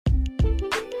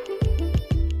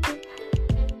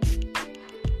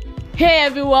Hey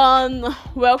everyone,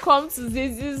 welcome to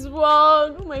Zizi's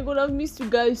World. Oh my god, I've missed you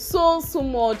guys so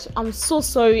much. I'm so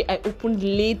sorry I opened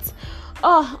late.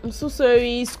 I'm so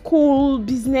sorry. School,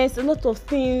 business, a lot of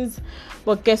things.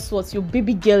 But guess what? Your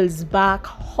baby girl is back,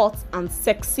 hot and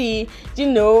sexy.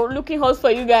 Looking hot for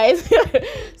you guys.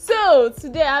 So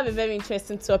today I have a very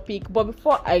interesting topic. But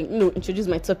before I introduce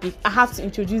my topic, I have to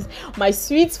introduce my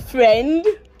sweet friend,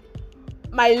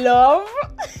 my love.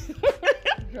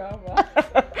 Drama.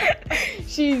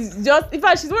 She's just, in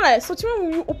fact, she's one like, so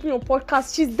when you open your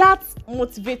podcast, she's that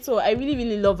motivator. I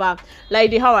really love her.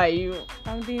 Lady, how are you?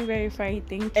 I'm doing very fine,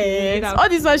 thank you. All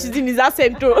this one she's doing is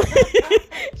accent too.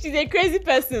 She's a crazy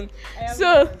person.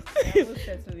 So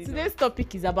today's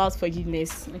topic is about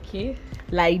forgiveness. Okay.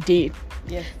 Lady.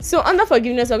 Yes. So under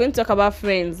forgiveness, we're going to talk about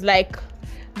friends. Like,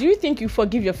 do you think you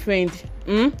forgive your friend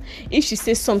if she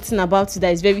says something about you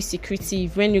that is very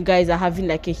secretive when you guys are having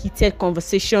like a heated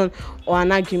conversation or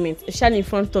an argument, especially in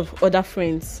front of other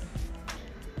friends?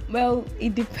 Well,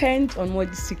 it depends on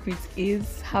what the secret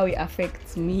is, how it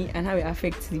affects me, and how it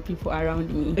affects the people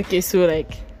around me. Okay, so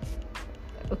like,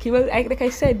 like I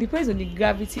said, it depends on the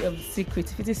gravity of the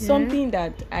secret. If it is something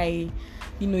that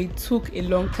it took a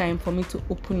long time for me to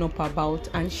open up about,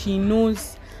 and she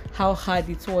knows how hard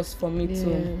it was for me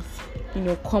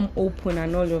to come open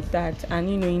and all of that, and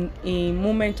in a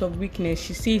moment of weakness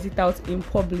she says it out in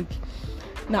public.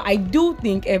 Now I do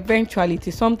think eventually it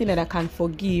is something that I can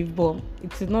forgive, but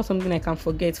it is not something I can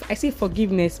forget. I say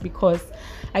forgiveness because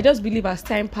I just believe as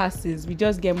time passes we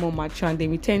just get more mature and then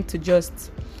we tend to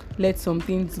just let some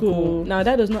things go. Now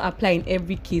that does not apply in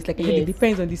every case, like I said, it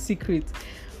depends on the secret.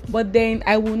 But then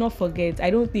I will not forget. I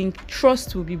don't think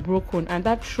trust will be broken, and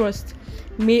that trust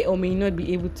may or may not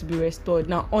be able to be restored.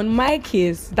 Now, on my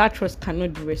case, that trust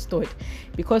cannot be restored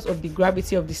because of the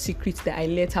gravity of the secrets that I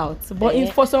let out.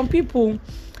 But for some people,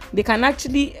 they can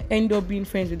actually end up being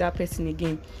friends with that person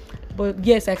again. But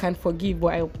yes, I can forgive,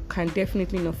 but I can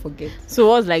definitely not forget. So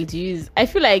what's like do you use? I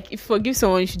feel like if you forgive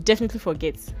someone, you should definitely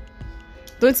forget.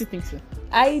 Don't you think so?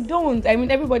 I don't. I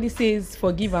mean, everybody says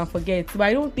forgive and forget, but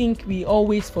I don't think we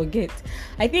always forget.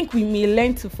 I think we may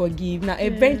learn to forgive. Now,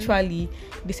 eventually,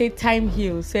 they say time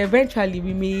heals. So eventually,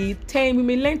 we may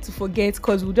learn to forget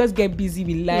because we'll just get busy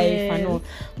with life and all.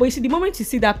 But you see, the moment you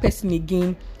see that person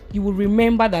again, you will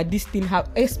remember that this thing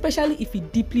happened, especially if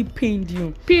it deeply pained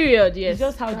you. Period. Yes. It's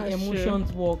just how the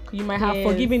emotions work. You might have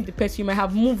forgiven the person, you might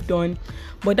have moved on,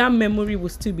 but that memory will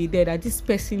still be there that this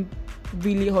person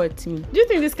really hurt me. Do you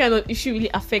think this kind of issue really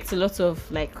affects a lot of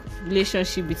like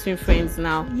relationship between friends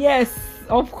now? Yes,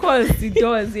 of course it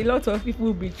does. A lot of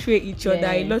people betray each other.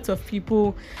 A lot of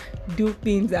people do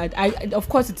things that of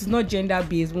course it is not gender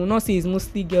based. We'll not say it's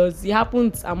mostly girls. It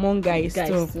happens among guys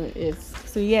too. Yes.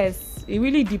 So yes, it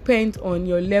really depends on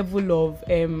your level of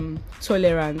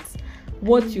tolerance,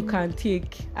 what you can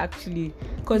take actually,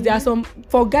 because there are some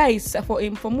for guys,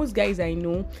 for most guys I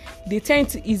know, they tend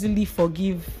to easily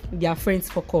forgive their friends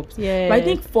for cups. But I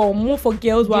think for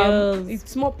girls, well,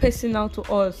 it's more personal to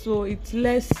us, so it's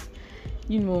less,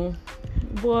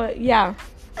 but yeah,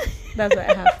 that's what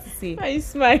I have to say. Are you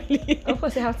smiling? Of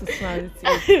course I have to smile.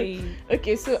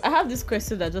 Okay, so I have this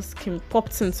question that just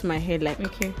popped into my head, like,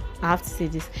 okay, I have to say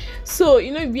this. So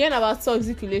being about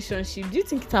toxic relationship, do you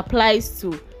think it applies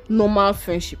to normal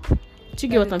friendship? Do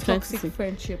you get what I'm trying to say? Toxic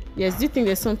friendship. Yes. Do you think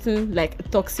there's something like a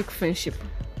toxic friendship?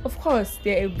 Of course,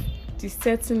 there is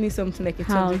certainly something like a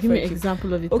toxic friendship. Give me an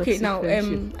example of it. Okay, now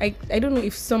I don't know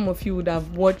if some of you would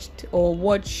have watched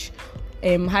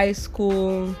high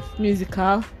school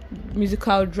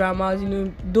musical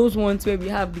dramas, those ones where we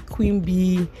have the queen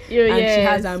bee and she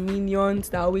has her minions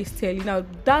that always tell you. Now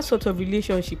that sort of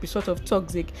relationship is sort of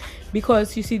toxic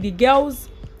because you see the girls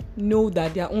know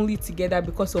that they are only together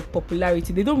because of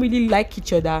popularity. They don't really like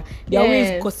each other. They're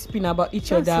always gossiping about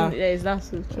each other. That's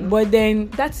so true. But then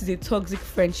that is a toxic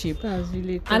friendship. That's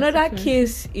really toxic. Another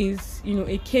case is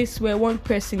a case where one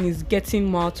person is getting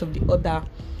more out of the other.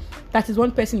 That is,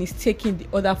 one person is taking the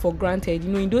other for granted.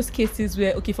 In those cases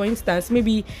where, okay, for instance,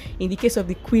 maybe in the case of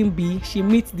the queen bee, she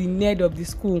meets the nerd of the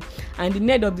school, and the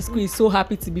nerd of the school is so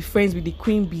happy to be friends with the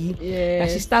queen bee that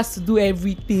she starts to do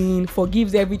everything,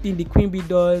 forgives everything the queen bee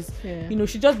does.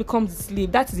 She just becomes a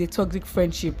slave. That is a toxic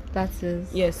friendship. That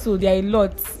is. Yes, so there are a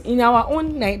lot in our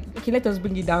own. Okay, let us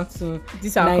bring it down to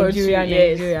this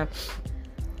Nigeria.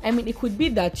 I mean, it could be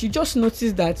that you just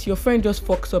notice that your friend just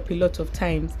fucks up a lot of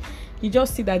times. You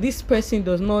just see that this person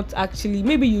does not actually,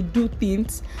 maybe you do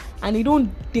things and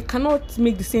they cannot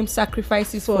make the same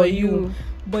sacrifices for you.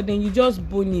 but then you just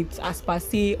bone it as per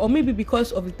se, or maybe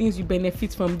because of the things you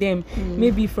benefit from them,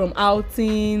 maybe from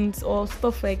outings or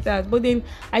stuff like that. But then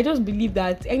I just believe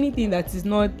that anything that is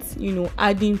not,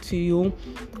 adding to you,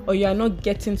 or you are not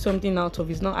getting something out of,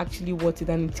 is not actually worth it,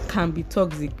 and it can be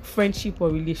toxic, friendship or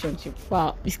relationship.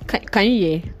 Wow, can you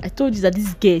hear? I told you that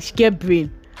this girl, she get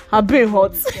brain. Her brain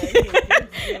hot.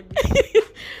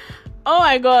 Oh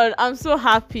my god, I'm so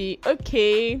happy.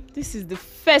 Okay, this is the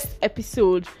first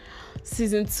episode,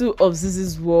 season 2 of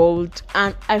Zizi's World,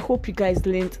 and I hope you guys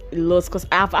learned a lot, because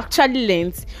I have actually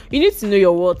learned you need to know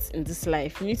your worth in this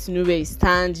life. You need to know where you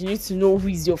stand. You need to know who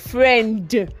is your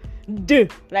friend.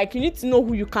 Like, you need to know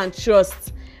who you can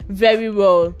trust very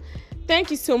well.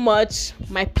 Thank you so much,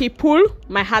 my people,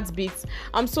 my heartbeats.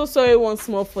 I'm so sorry once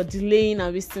more for delaying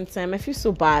and wasting time. I feel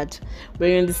so bad, but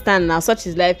you understand now, such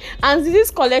is life. And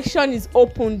this collection is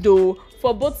open though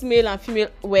for both male and female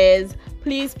wears.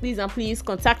 Please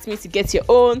contact me to get your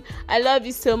own. I love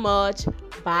you so much.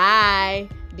 Bye.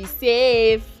 Be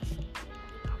safe.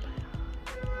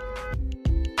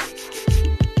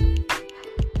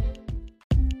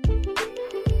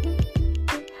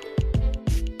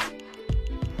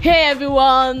 Hey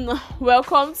everyone,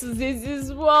 welcome to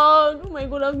Zizi's World. Oh my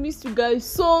god, I've missed you guys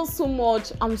so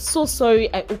much. I'm so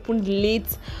sorry I opened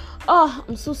late.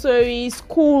 I'm so sorry.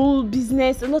 School,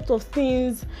 business, a lot of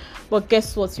things. But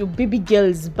guess what? Your baby girl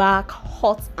is back,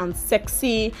 hot and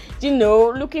sexy.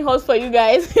 Looking hot for you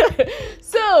guys.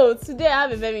 So today I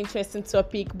have a very interesting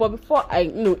topic. But before I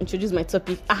introduce my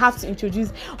topic, I have to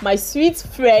introduce my sweet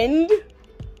friend,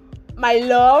 my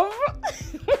love.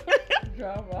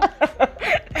 Drama.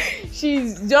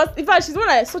 She's just, in fact, she's one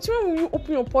I such when you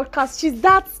open your podcast, she's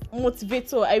that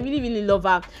motivator. I really love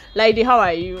her. Like, how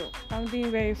are you? I'm doing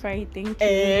very fine, thank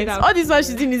you. All this one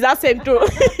she's doing is that same too.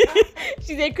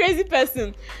 She's a crazy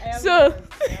person. So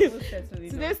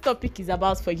today's topic is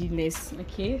about forgiveness.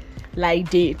 Okay. Like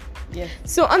day. Yes.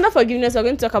 So under forgiveness, we're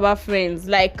going to talk about friends.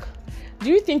 Like, do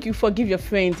you think you forgive your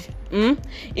friend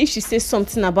if she says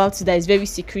something about you that is very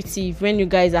secretive when you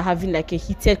guys are having like a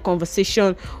heated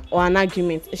conversation or an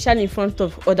argument, especially in front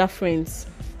of other friends?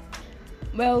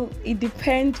 Well, it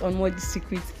depends on what the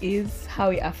secret is, how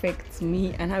it affects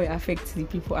me, and how it affects the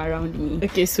people around me.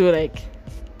 Okay, so like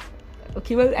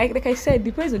like I said, it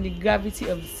depends on the gravity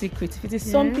of the secret. If it is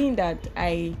something that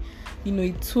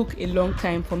it took a long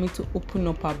time for me to open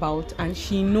up about, and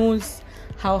she knows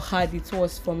how hard it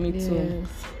was for me to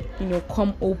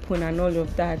come open and all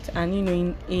of that, and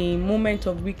in a moment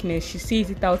of weakness she says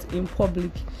it out in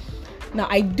public. Now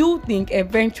I do think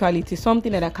eventually it is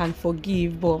something that I can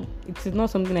forgive, but it is not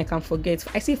something I can forget.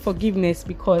 I say forgiveness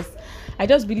because I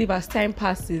just believe as time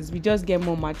passes we just get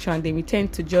more mature, and then we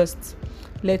tend to just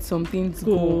let some things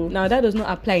go. Now that does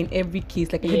not apply in every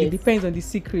case, like I said, it depends on the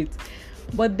secret.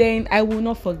 But then I will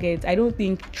not forget. I don't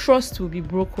think trust will be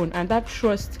broken, and that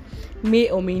trust may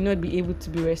or may not be able to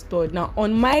be restored. Now,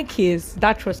 on my case,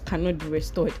 that trust cannot be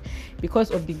restored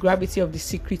because of the gravity of the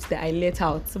secrets that I let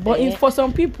out. But for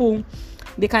some people,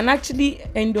 they can actually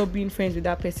end up being friends with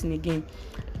that person again.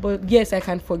 But yes, I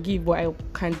can forgive, but I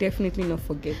can definitely not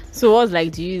forget. So what's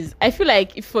like do you use? I feel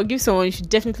like if you forgive someone, you should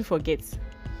definitely forget.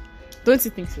 Don't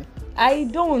you think so? I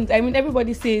don't. I mean,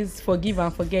 everybody says forgive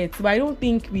and forget, but I don't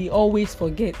think we always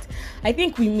forget. I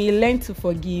think we may learn to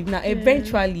forgive. Now,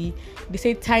 eventually, they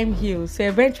say time heals. So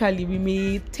eventually, we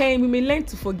may learn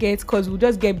to forget because we'll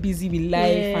just get busy with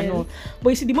life and all. But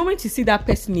you see, the moment you see that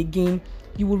person again,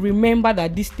 you will remember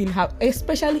that this thing happened,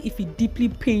 especially if it deeply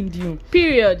pained you.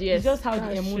 Period. Yes. It's just how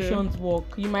the emotions work.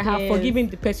 You might have forgiven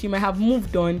the person, you might have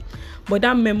moved on, but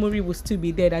that memory will still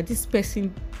be there, that this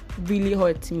person really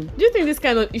hurt me. Do you think this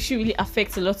kind of issue really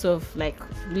affects a lot of like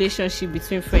relationship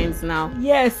between friends now?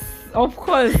 Yes, of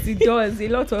course it does. A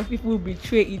lot of people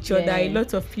betray each other. A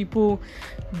lot of people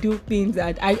do things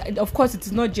that of course it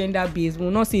is not gender based.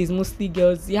 We'll not say it's mostly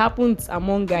girls. It happens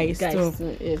among guys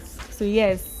too. Yes. So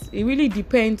yes, it really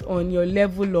depends on your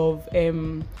level of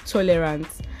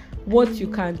tolerance, what you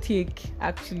can take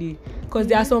actually, because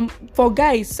there are some for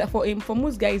guys, for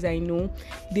most guys I know,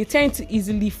 they tend to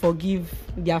easily forgive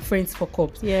their friends for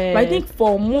cups. But I think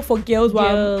for girls.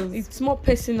 Well, it's more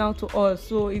personal to us,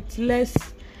 so it's less,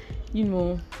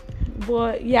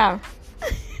 but yeah.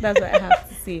 That's what I have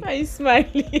to say. Are you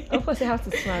smiling? Of course I have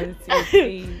to smile.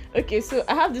 Okay, so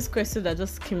I have this question that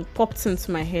just popped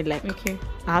into my head. Like, okay,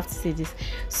 I have to say this.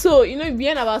 So,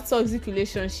 being about toxic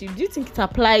relationship, do you think it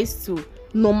applies to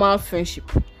normal friendship?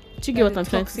 Do you get what I'm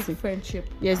trying to say? Toxic friendship.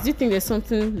 Yes. Do you think there's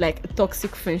something like a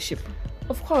toxic friendship?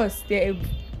 Of course, there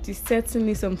is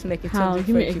certainly something like a toxic friendship.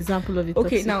 Give me an example of it.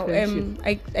 Okay, now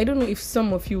friendship. I don't know if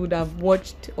some of you would have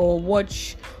watched or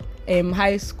watch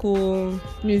high school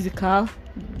musical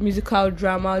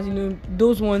dramas,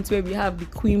 those ones where we have the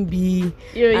queen bee and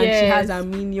she has her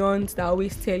minions that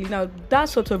always tell you. Now that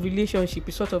sort of relationship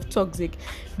is sort of toxic,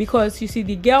 because you see,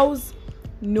 the girls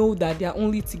know that they are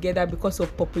only together because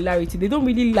of popularity. They don't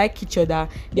really like each other.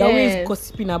 They're always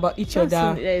gossiping about each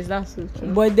other. That's so true.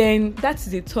 But then that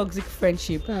is a toxic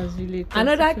friendship. That's really toxic.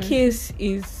 Another case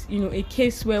is, a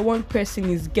case where one person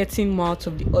is getting more out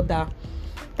of the other.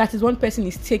 That is, one person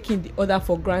is taking the other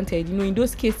for granted. In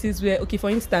those cases where, okay, for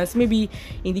instance, maybe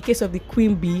in the case of the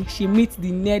queen bee, she meets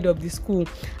the nerd of the school,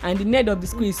 and the nerd of the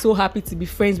school is so happy to be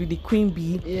friends with the queen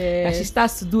bee that she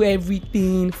starts to do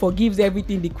everything, forgives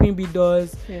everything the queen bee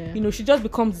does. She just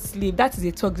becomes a slave. That is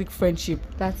a toxic friendship.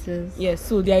 That is. Yes,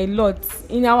 so there are a lot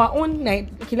in our own.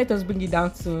 Okay, let us bring it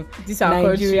down to this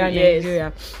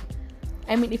Nigeria.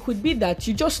 I mean, it could be that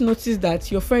you just notice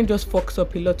that your friend just fucks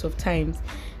up a lot of times.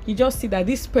 You just see that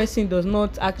this person does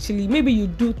not actually, maybe you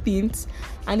do things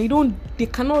and they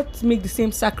cannot make the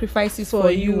same sacrifices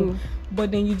for you, but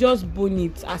then you just bone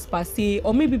it as per se,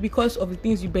 or maybe because of the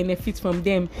things you benefit from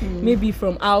them, maybe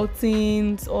from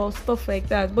outings or stuff like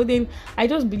that. But then I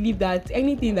just believe that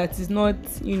anything that is not,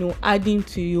 adding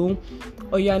to you,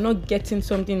 or you are not getting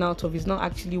something out of, is not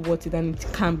actually worth it, and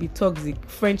it can be toxic,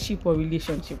 friendship or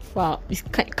relationship. Wow,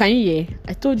 can you hear?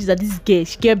 I told you that this girl,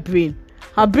 she get brain.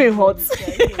 Her brain hot.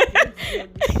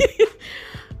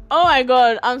 Oh my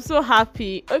god, I'm so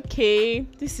happy. Okay,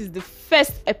 this is the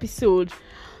first episode,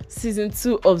 season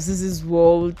 2 of Zizi's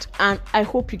World, and I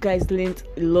hope you guys learned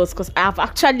a lot, because I have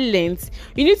actually learned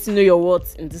you need to know your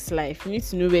worth in this life. You need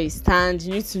to know where you stand.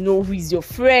 You need to know who is your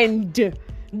friend.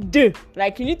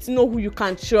 Like, you need to know who you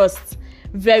can trust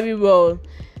very well.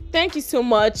 Thank you so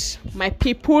much, my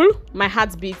people, my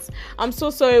heartbeats. I'm so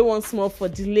sorry once more for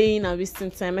delaying and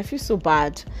wasting time. I feel so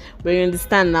bad, but you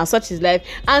understand now, such is life.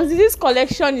 And this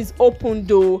collection is open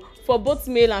though for both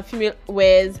male and female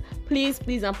wears. Please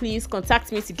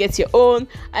contact me to get your own.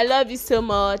 I love you so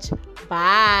much.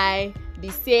 Bye. Be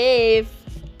safe.